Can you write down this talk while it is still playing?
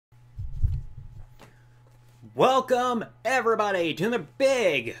Welcome, everybody, to the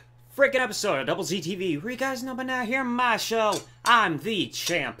big freaking episode of Double ZTV, where you guys know by now, here on my show, I'm the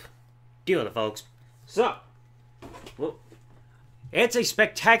champ. Deal with it, folks. So, it's a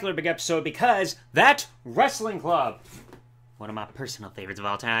spectacular big episode because that wrestling club, one of my personal favorites of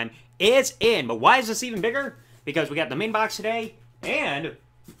all time, is in. But why is this even bigger? Because we got the main box today, and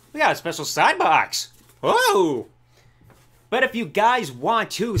we got a special side box. Whoa! But if you guys want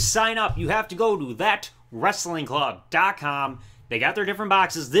to sign up, you have to go to TheDoubleZTV.com. They got their different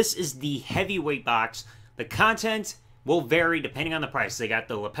boxes. This is the heavyweight box. The content will vary depending on the price. They got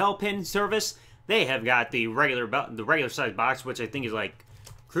the lapel pin service. They have got the regular size box, which I think is like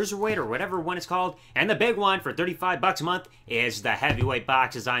cruiserweight or whatever one it's called. And the big one for $35 a month is the heavyweight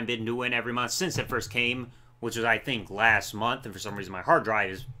box, as I've been doing every month since it first came, which was I think last month. And for some reason my hard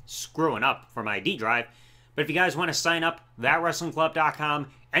drive is screwing up for my D drive. But if you guys want to sign up, ThatWrestlingClub.com,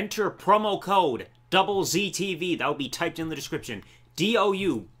 enter promo code DoubleZTV. That will be typed in the description.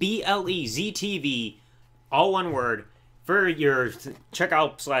 DOUBLEZTV, all one word, for your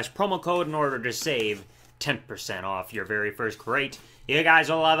checkout/promo code in order to save 10% off your very first crate. You guys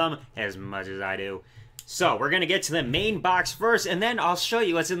will love them as much as I do. So, we're going to get to the main box first, and then I'll show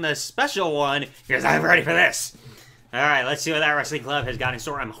you what's in the special one, because I'm ready for this. Alright, let's see what that wrestling club has got in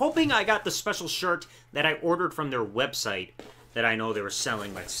store. I'm hoping I got the special shirt that I ordered from their website that I know they were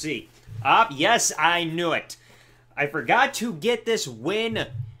selling. Let's see. Yes, I knew it. I forgot to get this when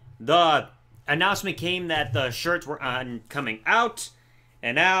the announcement came that the shirts were coming out.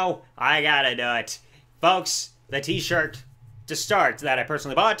 And now I gotta do it. Folks, the t-shirt to start that I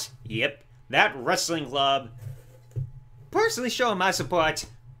personally bought. Yep, that wrestling club. Personally showing my support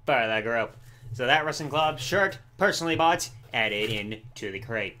for the group. So that wrestling club shirt, personally bought, added into the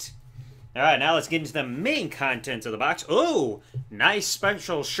crate. Alright, now let's get into the main contents of the box. Oh, nice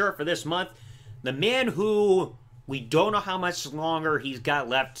special shirt for this month. The man who we don't know how much longer he's got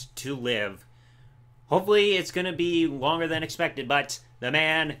left to live. Hopefully it's going to be longer than expected, but the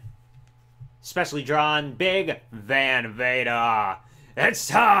man, specially drawn, Big Van Vader. It's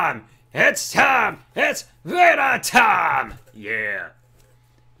time! It's time! It's Vader time! Yeah.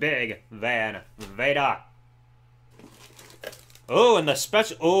 Big Van Vader. Oh, and the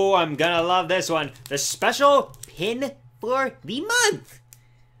special... Oh, I'm gonna love this one. The special pin for the month.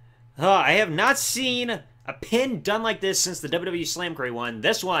 Oh, I have not seen a pin done like this since the WWE Slam Curry one.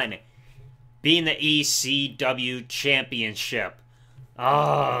 This one being the ECW Championship.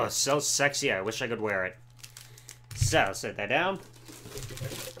 Oh, so sexy. I wish I could wear it. So, set that down.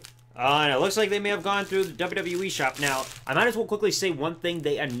 And it looks like they may have gone through the WWE shop. Now, I might as well quickly say one thing.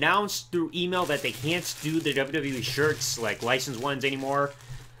 They announced through email that they can't do the WWE shirts, like licensed ones, anymore.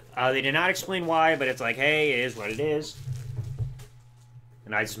 They did not explain why, but it's like, hey, it is what it is.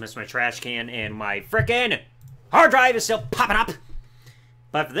 And I just missed my trash can, and my frickin' hard drive is still popping up.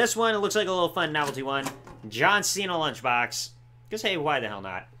 But for this one, it looks like a little fun novelty one. John Cena lunchbox. Because, hey, why the hell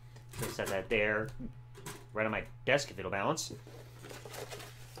not? Just set that there. Right on my desk if it'll balance.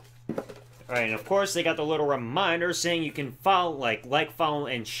 Alright, and of course, they got the little reminder saying you can follow, like, follow,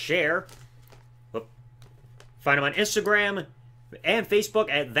 and share. Whoop. Find them on Instagram and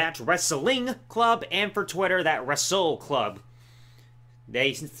Facebook at That Wrestling Club, and for Twitter, That Wrestle Club.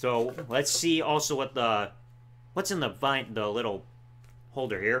 So, let's see also what what's in the little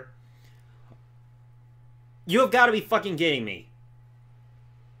holder here. You have got to be fucking kidding me.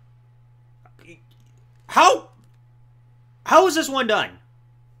 How is this one done?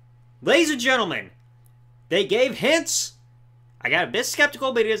 Ladies and gentlemen, they gave hints. I got a bit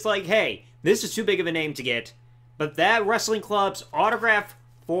skeptical, but it's like, hey, this is too big of a name to get. But that wrestling club's autograph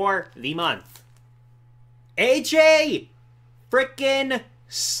for the month. AJ frickin'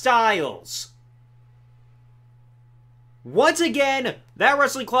 Styles. Once again, that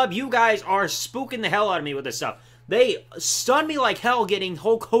wrestling club, you guys are spooking the hell out of me with this stuff. They stunned me like hell getting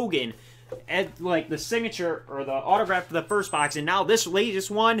Hulk Hogan at, like, the signature or the autograph for the first box, and now this latest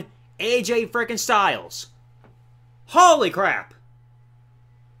one, AJ frickin' Styles. Holy crap.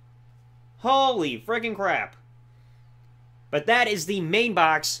 Holy frickin' crap. But that is the main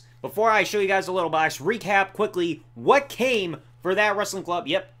box. Before I show you guys the little box, recap quickly what came for that wrestling club.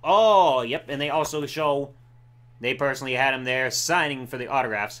 Yep. Oh, yep. And they also show they personally had him there signing for the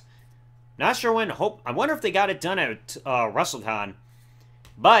autographs. Not sure when. I wonder if they got it done at WrestleCon.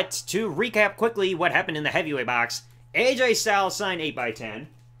 But to recap quickly what happened in the heavyweight box, AJ Styles signed 8x10.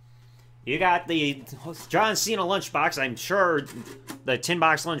 You got the John Cena lunchbox. I'm sure the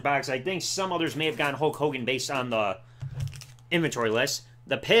 10-box lunchbox. I think some others may have gotten Hulk Hogan based on the inventory list.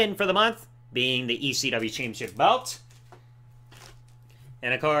 The pin for the month being the ECW Championship belt.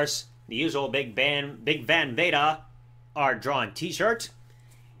 And of course, the usual Big Van Veda art drawn t-shirt.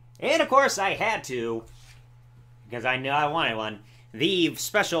 And of course I had to, because I knew I wanted one, the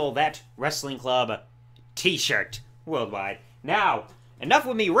special That Wrestling Club t-shirt worldwide. Now, enough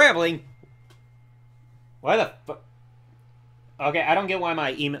with me rambling. Why the fuck? Okay, I don't get why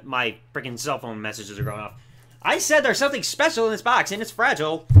my freaking cell phone messages are going off. I said there's something special in this box, and it's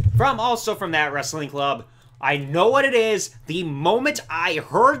fragile. From That Wrestling Club. I know what it is. The moment I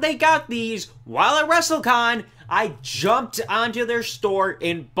heard they got these while at WrestleCon, I jumped onto their store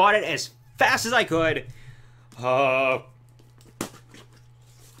and bought it as fast as I could.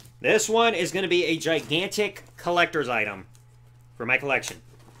 This one is going to be a gigantic collector's item for my collection.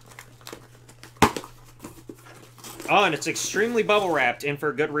 Oh, and it's extremely bubble wrapped, and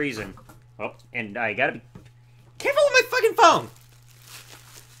for good reason. Oh, and I gotta be careful with my fucking phone!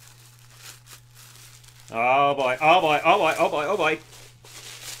 Oh boy, oh boy, oh boy, oh boy, oh boy.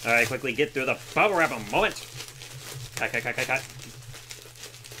 Alright, quickly get through the bubble wrap a moment. Cut.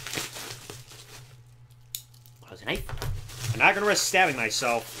 Oh, there's a knife? I'm not gonna risk stabbing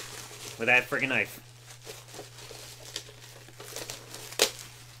myself with that friggin' knife.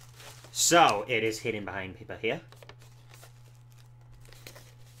 So, it is hidden behind paper here.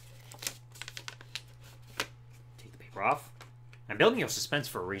 Take the paper off. I'm building your suspense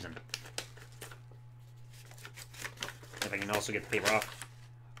for a reason. If I can also get the paper off.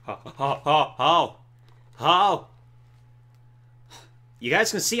 Oh. You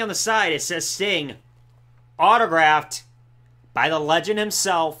guys can see on the side, it says Sting. Autographed by the legend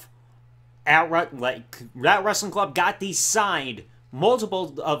himself. That Wrestling Club got these signed.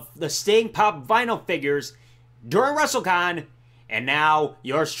 Multiple of the Sting Pop vinyl figures during WrestleCon. And now,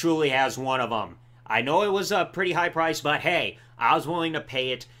 yours truly has one of them. I know it was a pretty high price, but hey, I was willing to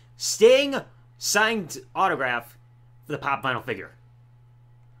pay it. Sting signed autograph for the Pop vinyl figure.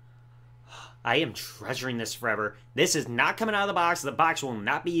 I am treasuring this forever. This is not coming out of the box. The box will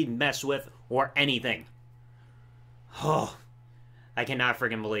not be messed with or anything. Oh, I cannot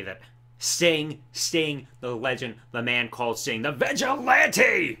freaking believe it. Sting, the legend, the man called Sting, the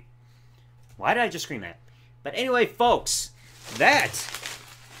vigilante! Why did I just scream that? But anyway, folks, that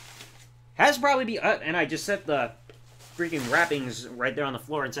has probably be... and I just set the freaking wrappings right there on the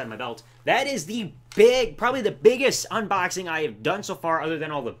floor inside my belt. That is the probably the biggest unboxing I have done so far, other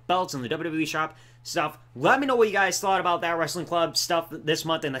than all the belts and the WWE shop stuff. Let me know what you guys thought about that Wrestling Club stuff this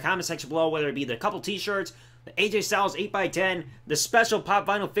month in the comment section below, whether it be the couple t-shirts, the AJ Styles 8x10, the special Pop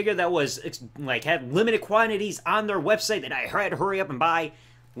vinyl figure that was, like, had limited quantities on their website that I had to hurry up and buy.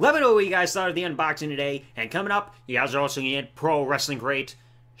 Let me know what you guys thought of the unboxing today. And coming up, you guys are also going to get Pro Wrestling Crate.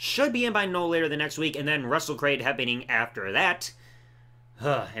 Should be in by no later than next week, and then Wrestle Crate happening after that.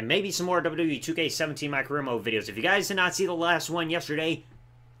 And maybe some more WWE 2K17 My Career Mode videos. If you guys did not see the last one yesterday,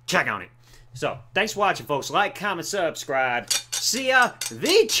 check on it. So, thanks for watching, folks. Like, comment, subscribe. See ya.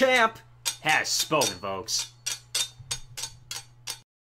 The champ has spoken, folks.